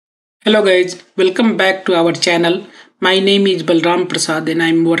Hello guys, welcome back to our channel. My name is Balram Prasad and I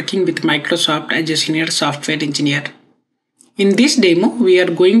am working with Microsoft as a senior software engineer. In this demo, we are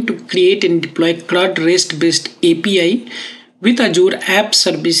going to create and deploy cloud REST-based API with Azure App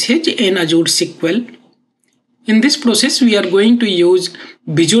Service and Azure SQL. In this process, we are going to use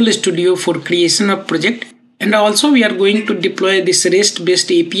Visual Studio for creation of project, and also we are going to deploy this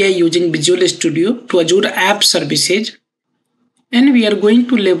REST-based API using Visual Studio to Azure App Services, and we are going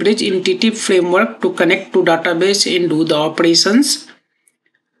to leverage entity framework to connect to database and do the operations.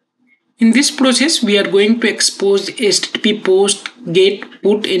 In this process, we are going to expose HTTP post, get,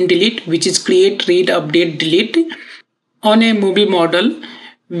 put and delete, which is create, read, update, delete on a movie model,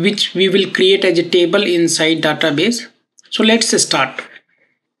 which we will create as a table inside database. So let's start.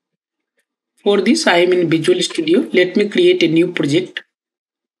 For this, I am in Visual Studio. Let me create a new project.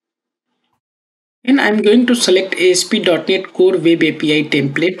 And I'm going to select ASP.NET Core Web API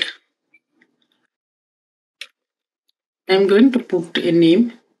template. I'm going to put a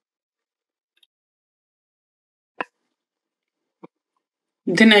name.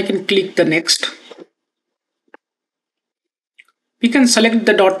 Then I can click the next. We can select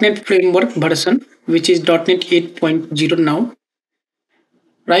the .NET framework version, which is .NET 8.0 now.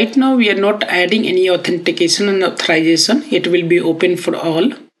 Right now, we are not adding any authentication and authorization. It will be open for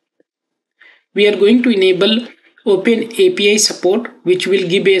all. We are going to enable Open API support, which will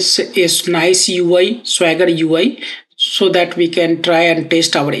give us a nice UI, Swagger UI, so that we can try and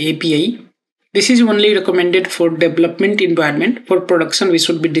test our API. This is only recommended for development environment. For production, we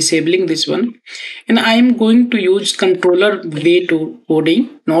should be disabling this one. And I am going to use controller way to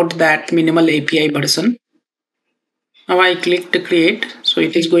coding, not that minimal API version. Now I click to create. So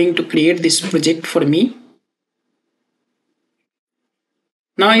it is going to create this project for me.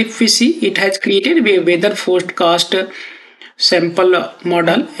 Now if we see, it has created a weather forecast sample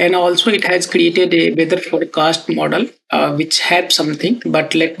model, and also it has created a weather forecast model which had something,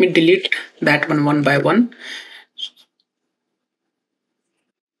 but let me delete that one by one.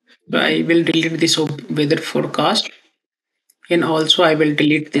 I will delete this weather forecast, and also I will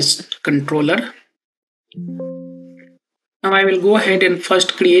delete this controller. Now I will go ahead and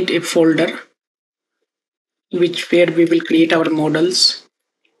first create a folder where we will create our models.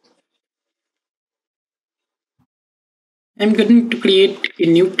 I'm going to create a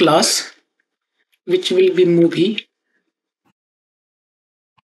new class which will be movie.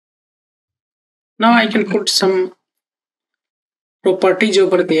 Now I can put some properties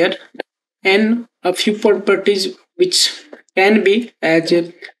over there and a few properties which can be as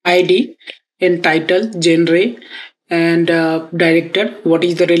ID and title, genre, and director. What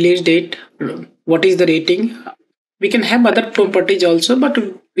is the release date? What is the rating? We can have other properties also, but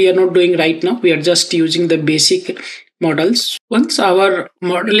we are not doing right now. We are just using the basic models. Once our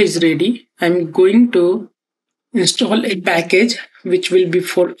model is ready, I'm going to install a package which will be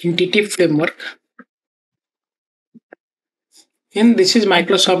for entity framework. And this is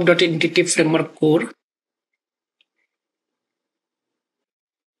Microsoft.entity framework core.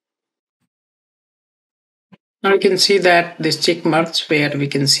 Now you can see that this check marks where we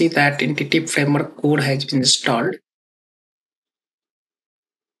can see that entity framework core has been installed.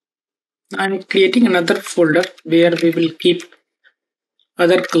 I'm creating another folder where we will keep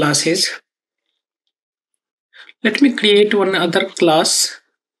other classes. Let me create one other class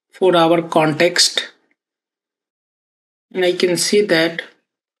for our context. And I can see that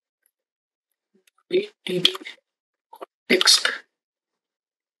text,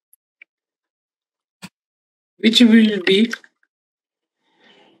 which will be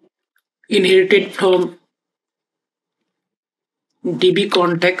inherited from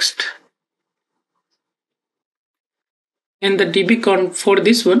DbContext. And the for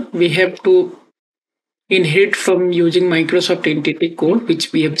this one, we have to inherit from using Microsoft Entity Core,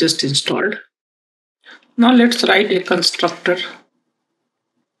 which we have just installed. Now let's write a constructor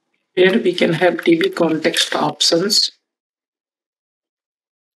where we can have DbContext options.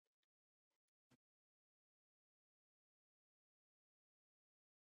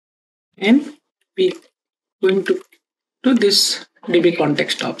 And we going to do this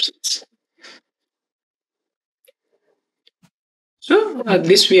DbContext options. So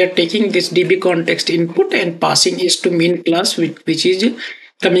this we are taking this DbContext input and passing is to main class, which is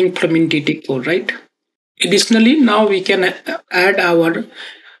coming from entity core, right? Additionally, now we can add our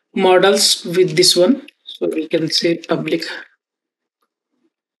models with this one. So we can say public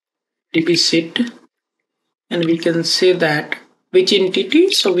dbset, and we can say that which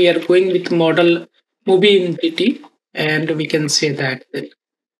entity. So we are going with model movie entity, and we can say that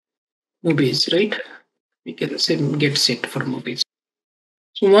movies, right? We can say get set for movies.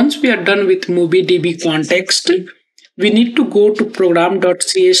 So once we are done with movie DbContext, we need to go to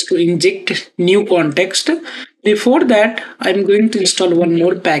program.cs to inject new context. Before that, I'm going to install one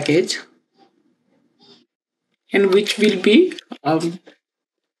more package, and which will be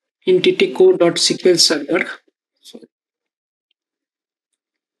entity core.sql server. So,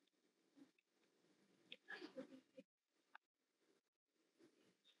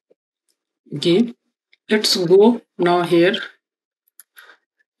 okay, let's go now here,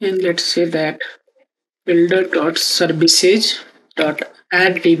 and let's say that builder.services.add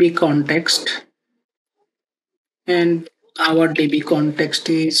DbContext, and our DbContext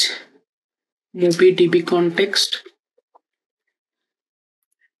is movie DbContext.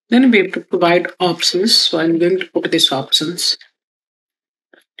 Then we have to provide options. So I'm going to put these options.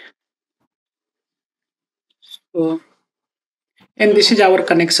 So, and this is our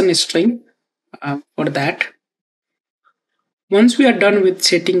connection string for that. Once we are done with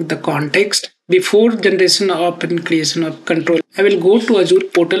setting the context, before generation of and creation of control, I will go to Azure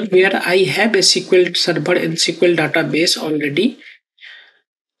portal where I have a SQL server and SQL database already.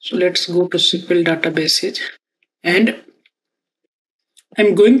 So let's go to SQL databases, and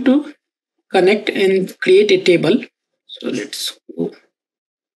I'm going to connect and create a table. So let's go.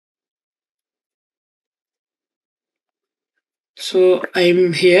 So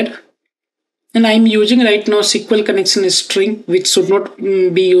I'm here, and I'm using right now SQL connection string, which should not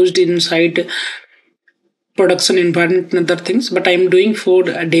be used inside production environment and other things, but I'm doing for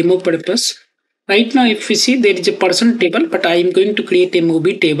a demo purpose. Right now, if we see, there is a person table, but I'm going to create a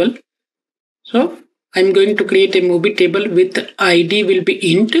movie table. So I'm going to create a movie table with ID will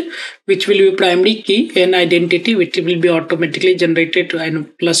be int, which will be primary key, and identity, which will be automatically generated and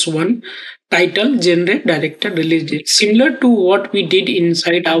 +1, title, generate, director, release date. Similar to what we did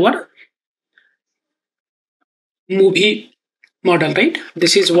inside our movie model, right?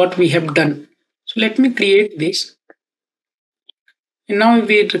 This is what we have done. So let me create this. And now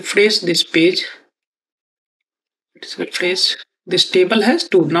we refresh this page. Let's refresh. This table has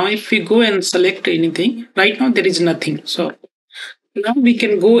two. Now if we go and select anything, right now there is nothing. So now we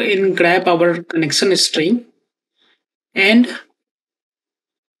can go and grab our connection string, and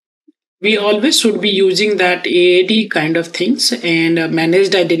we always should be using that AAD kind of things and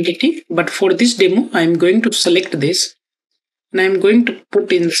managed identity. But for this demo, I'm going to select this, and I'm going to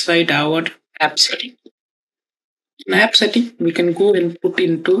put inside our app setting. In app setting, we can go and put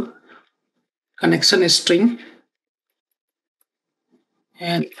into connection string,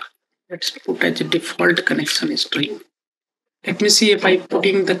 and let's put as a default connection string. Let me see if I'm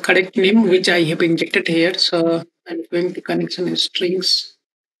putting the correct name which I have injected here. So I'm going to connection strings,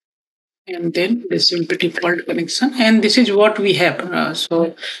 and then this will be default connection, and this is what we have.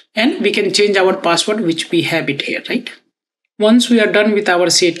 And we can change our password which we have it here, right? Once we are done with our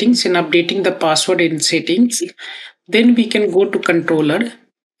settings and updating the password in settings, then we can go to controller,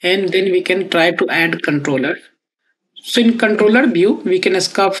 and then we can try to add controller. So in controller view, we can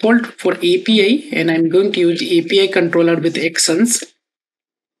scaffold for API, and I'm going to use API controller with actions.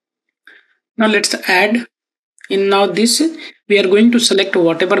 Now let's add in. Now this, we are going to select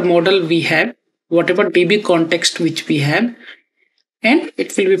whatever model we have, whatever DbContext which we have, and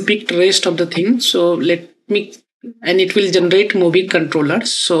it will be picked rest of the things. So let me, and it will generate movie controller.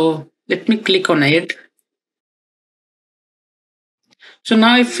 So let me click on it. So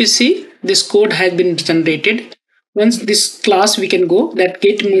now if we see, this code has been generated. Once this class, we can go that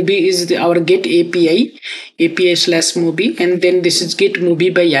get movie is our get API/movie, and then this is get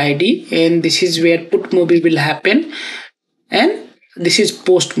movie by ID, and this is where put movie will happen, and this is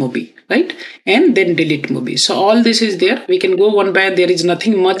post movie, right? And then delete movie. So all this is there. We can go one by. There is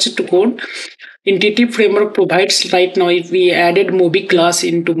nothing much to code. Entity framework provides right now. If we added movie class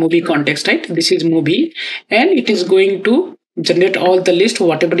into movie context, right? This is movie, and it is going to generate all the list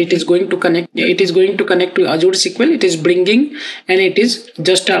whatever it is going to connect. It is going to connect to Azure SQL. It is bringing, and it is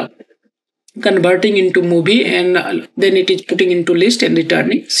just converting into movie, and then it is putting into list and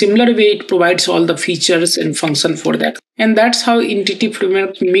returning. Similar way, it provides all the features and function for that. And that's how entity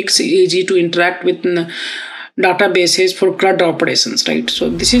framework makes it easy to interact with databases for CRUD operations, right? So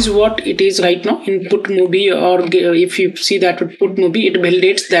this is what it is right now. Input movie, or if you see that put movie, it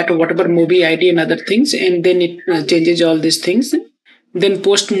validates that whatever movie ID and other things, and then it changes all these things. Then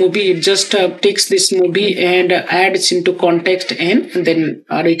post movie, it just takes this movie and adds into context, and then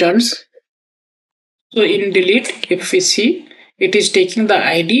returns. So in delete, if we see, it is taking the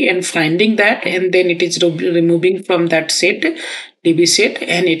ID and finding that, and then it is removing from that set, DB set,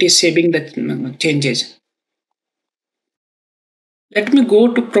 and it is saving the changes. Let me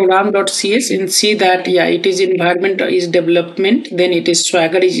go to program.cs and see that, yeah, it is environment is development, then it is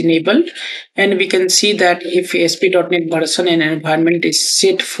Swagger is enabled. And we can see that if ASP.NET version and environment is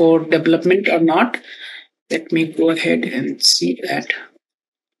set for development or not. Let me go ahead and see that.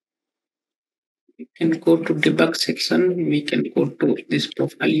 We can go to debug section. We can go to this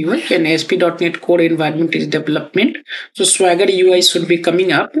profile UI and ASP.NET core environment is development. So Swagger UI should be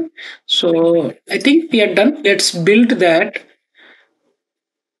coming up. So I think we are done. Let's build that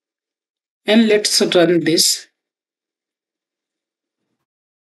and let's run this.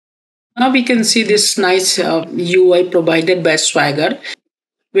 Now we can see this nice UI provided by Swagger,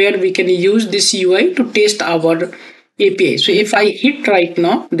 where we can use this UI to test our API. So if I hit right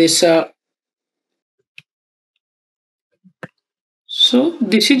now this, so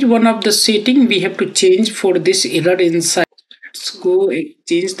this is one of the setting we have to change for this error inside. Let's go and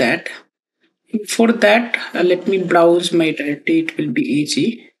change that. For that, let me browse my directory. It will be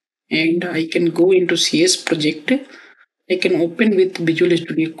easy, and I can go into CS project. I can open with Visual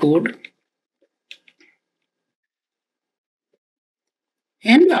Studio Code,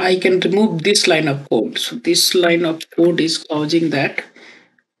 and I can remove this line of code. So this line of code is causing that.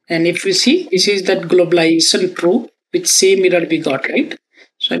 And if we see, this is that globalization true, with same error we got, right?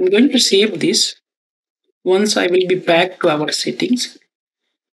 So I'm going to save this. Once I will be back to our settings.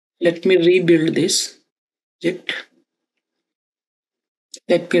 Let me rebuild this project.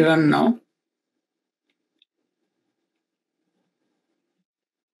 Let me run now.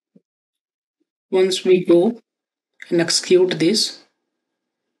 Once we go and execute this,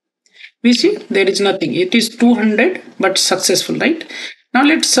 we see there is nothing. It is 200 but successful, right? Now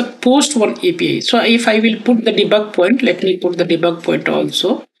let's post one API. So if I will put the debug point, let me put the debug point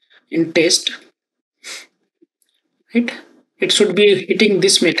also in test, right? It should be hitting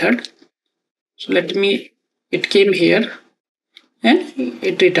this method. So let me, it came here and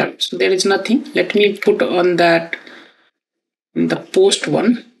it returns. So there is nothing. Let me put on that the post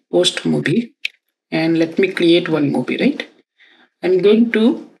one, post movie, and let me create one movie, right? I'm going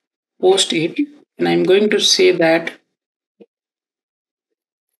to post it and I'm going to say that,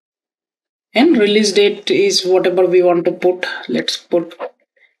 and release date is whatever we want to put. Let's put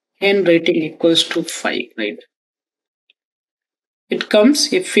n rating equals to 5, right? It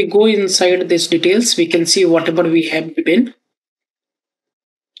comes, if we go inside these details, we can see whatever we have given.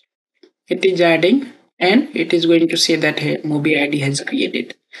 It is adding and it is going to say that hey, movie ID has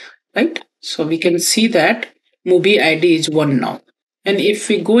created, right? So we can see that movie ID is 1 now. And if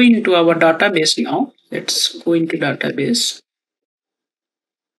we go into our database now, let's go into database.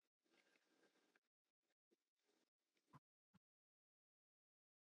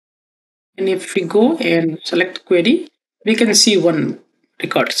 And if we go and select query, we can see one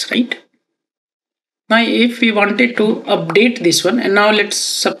records, right? Now, if we wanted to update this one, and now let's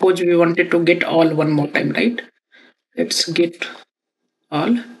suppose we wanted to get all one more time, right? Let's get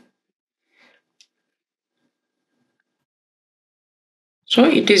all. So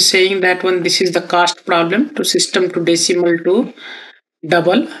it is saying that one, this is the cast problem to system to decimal to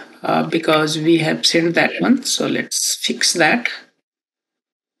double because we have sent that one. So let's fix that.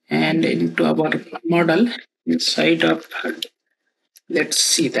 And into our model inside of, let's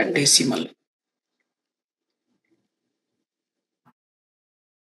see that decimal.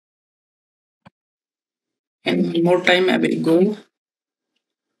 And one more time I will go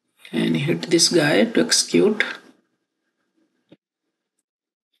and hit this guy to execute.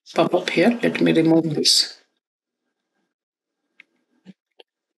 Pop up here. Let me remove this.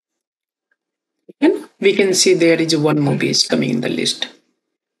 And we can see there is one movie is coming in the list,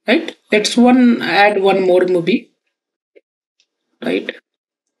 right? Let's add one more movie, right?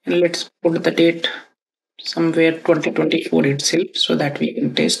 And let's put the date somewhere 2024 itself so that we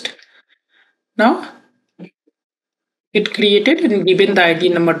can test. Now it created and given the ID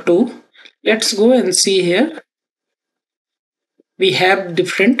number 2. Let's go and see here. We have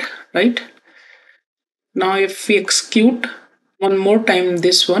different, right? Now if we execute one more time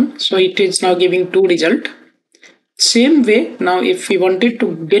this one, so it is now giving 2 result. Same way, now if we wanted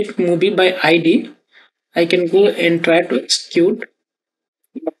to get movie by ID, I can go and try to execute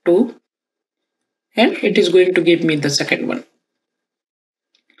 2 and it is going to give me the second one.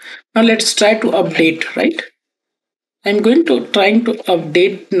 Now let's try to update, right? I'm going to trying to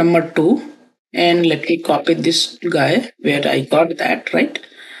update number 2 and let me copy this guy where I got that, right?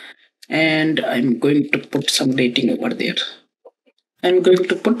 And I'm going to put some rating over there. I'm going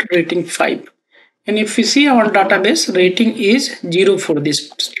to put rating 5. And if you see our database, rating is 0 for this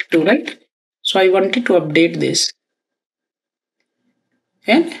 2, right? So I wanted to update this.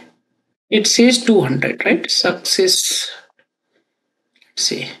 And it says 200, right? Success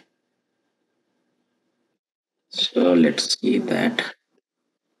say. So let's see that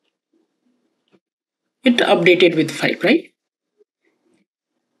it updated with 5, right?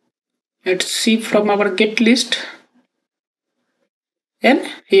 Let's see from our get list, and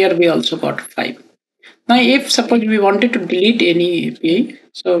here we also got 5. Now if suppose we wanted to delete any API,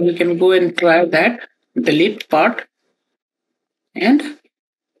 so we can go and try that delete part, and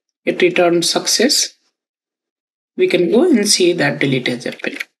it returns success. We can go and see that delete has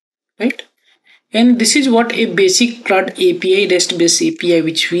happened, right? And this is what a basic CRUD API, REST based API,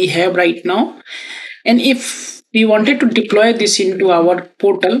 which we have right now. And if we wanted to deploy this into our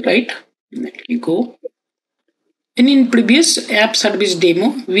portal, right? Let me go. And in previous app service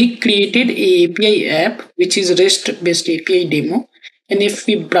demo, we created a API app, which is REST based API demo. And if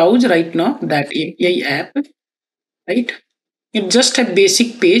we browse right now that API app, right? It's just a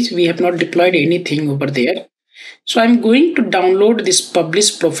basic page. We have not deployed anything over there. So I'm going to download this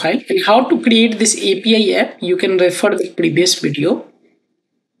publish profile, and how to create this API app. You can refer the previous video.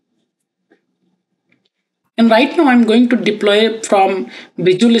 And right now I'm going to deploy from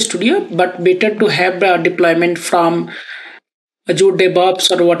Visual Studio, but better to have the deployment from Azure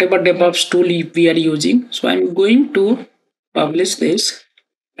DevOps or whatever DevOps tool we are using. So I'm going to publish this,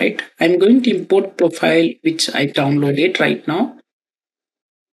 right? I'm going to import profile which I downloaded right now.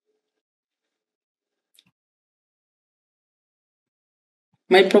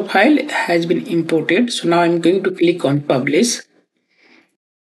 My profile has been imported. So now I'm going to click on publish.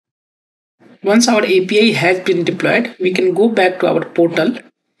 Once our API has been deployed, we can go back to our portal.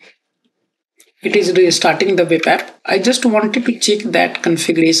 It is restarting the web app. I just wanted to check that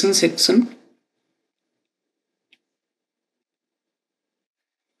configuration section.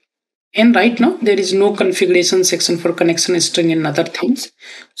 And right now there is no configuration section for connection string and other things.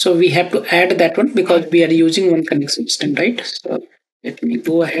 So we have to add that one because we are using one connection string, right? So let me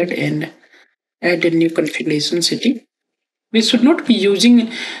go ahead and add a new configuration setting. We should not be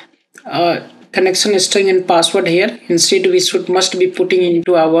using connection string and password here. Instead, we should must be putting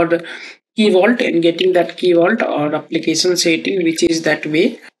into our key vault and getting that key vault or application setting, which is that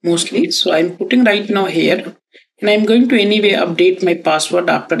way mostly. So I'm putting right now here, and I'm going to anyway update my password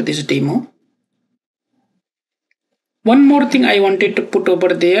after this demo. One more thing I wanted to put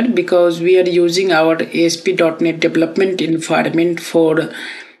over there, because we are using our ASP.NET development environment for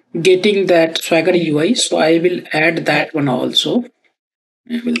getting that Swagger UI. So I will add that one also.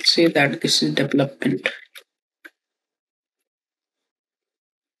 I will say that this is development.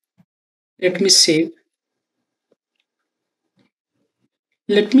 Let me save.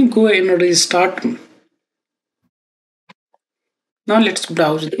 Let me go and restart. Now let's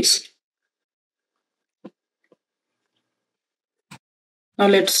browse this. Now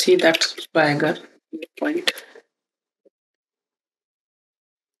let's see that Swagger point.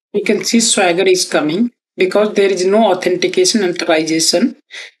 We can see Swagger is coming because there is no authentication authorization.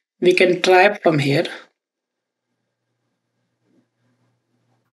 We can try from here.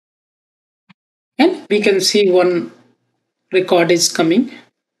 And we can see one record is coming.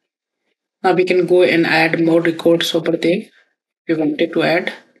 Now we can go and add more records over there. We wanted to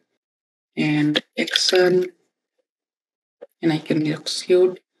add, and action, and I can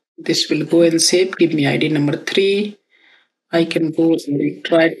execute. This will go and save. Give me ID number 3. I can go and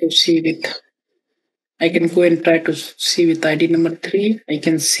try to see with. I can go and try to see with ID number 3. I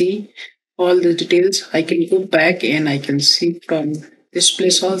can see all the details. I can go back and I can see from this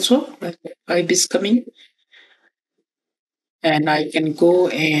place also. ID is coming, and I can go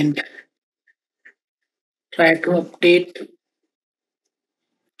and try to update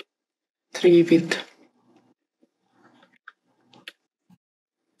 3 with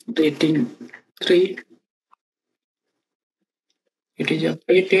rating 3. It is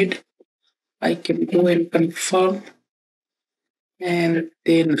updated. I can go and confirm, and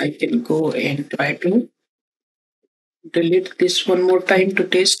then I can go and try to delete this one more time to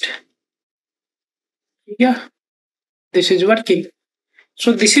test. Yeah, this is working.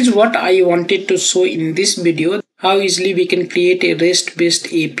 So this is what I wanted to show in this video, how easily we can create a REST based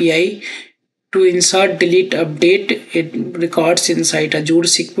API to insert, delete, update it records inside Azure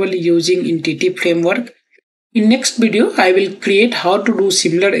SQL using Entity Framework. In next video, I will create how to do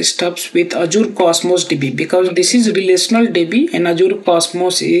similar stuffs with Azure Cosmos DB, because this is relational DB and Azure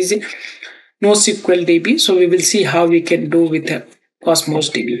Cosmos is NoSQL DB. So we will see how we can do with Cosmos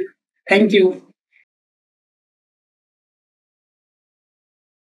DB. Thank you.